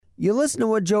you listen to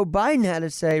what Joe Biden had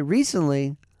to say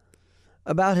recently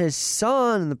about his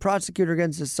son and the prosecutor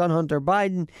against his son, Hunter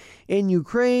Biden, in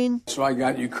Ukraine. So I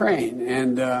got Ukraine,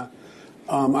 and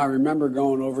I remember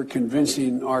going over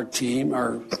convincing our team,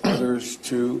 or others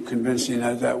too, convincing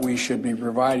us that we should be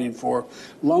providing for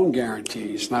loan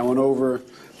guarantees. And I went over,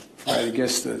 for, I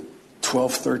guess, the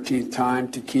 12th, 13th time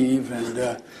to Kyiv,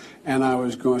 and I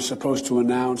was supposed to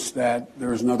announce that there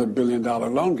was another $1 billion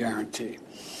loan guarantee.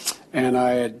 And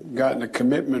I had gotten a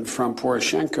commitment from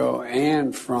Poroshenko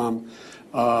and from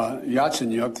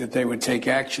Yatsenyuk that they would take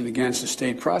action against the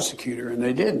state prosecutor, and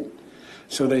they didn't.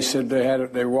 So they said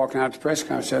they were walking out to the press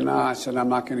conference. I said, no, I said, we're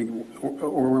not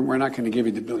going to give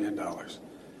you the $1 billion.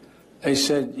 They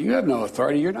said, you have no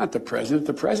authority. You're not the president.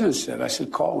 The president said. I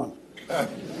said, call him.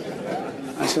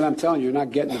 I said, I'm telling you, you're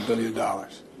not getting the $1 billion.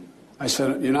 I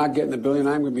said, you're not getting the $1 billion.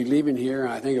 I'm going to be leaving here.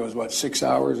 And I think it was, 6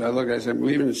 hours? I said, I'm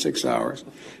leaving in 6 hours.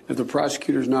 If the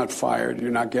prosecutor's not fired, you're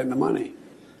not getting the money.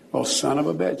 Well, son of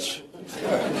a bitch.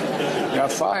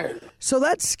 Got fired. So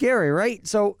that's scary, right?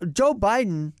 So Joe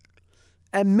Biden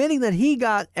admitting that he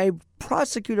got a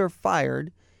prosecutor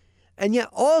fired, and yet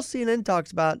all CNN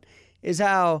talks about is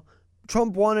how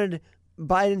Trump wanted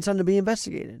Biden's son to be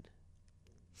investigated.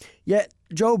 Yet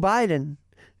Joe Biden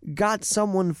got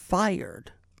someone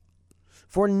fired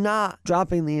for not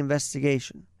dropping the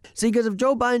investigation. See, because if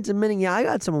Joe Biden's admitting, yeah, I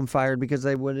got someone fired because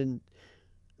they would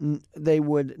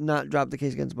not drop the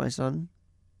case against my son.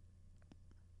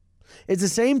 It's the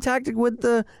same tactic with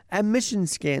the admission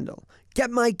scandal. Get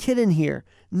my kid in here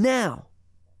now,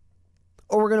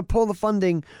 or we're going to pull the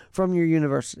funding from your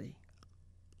university.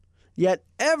 Yet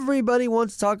everybody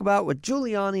wants to talk about what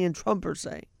Giuliani and Trump are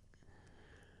saying.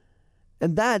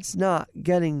 And that's not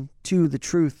getting to the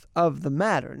truth of the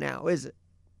matter now, is it?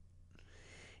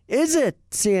 Is it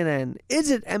CNN?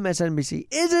 Is it MSNBC?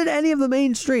 Is it any of the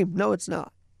mainstream? No, it's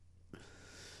not.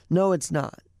 No, it's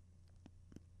not.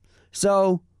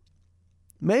 So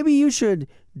maybe you should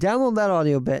download that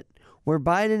audio bit where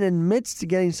Biden admits to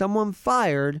getting someone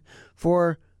fired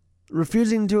for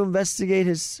refusing to drop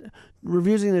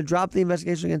the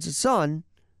investigation against his son,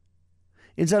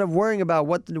 instead of worrying about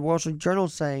what the Wall Street Journal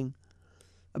is saying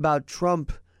about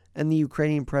Trump and the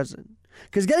Ukrainian president.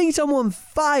 Because getting someone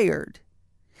fired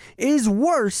is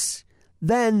worse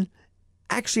than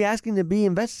actually asking to be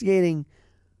investigating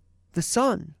the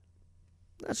son.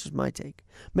 That's just my take.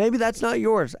 Maybe that's not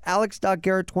yours.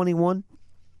 Alex.garrett21,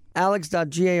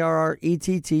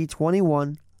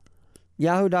 Alex.garrett21,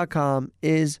 yahoo.com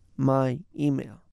is my email.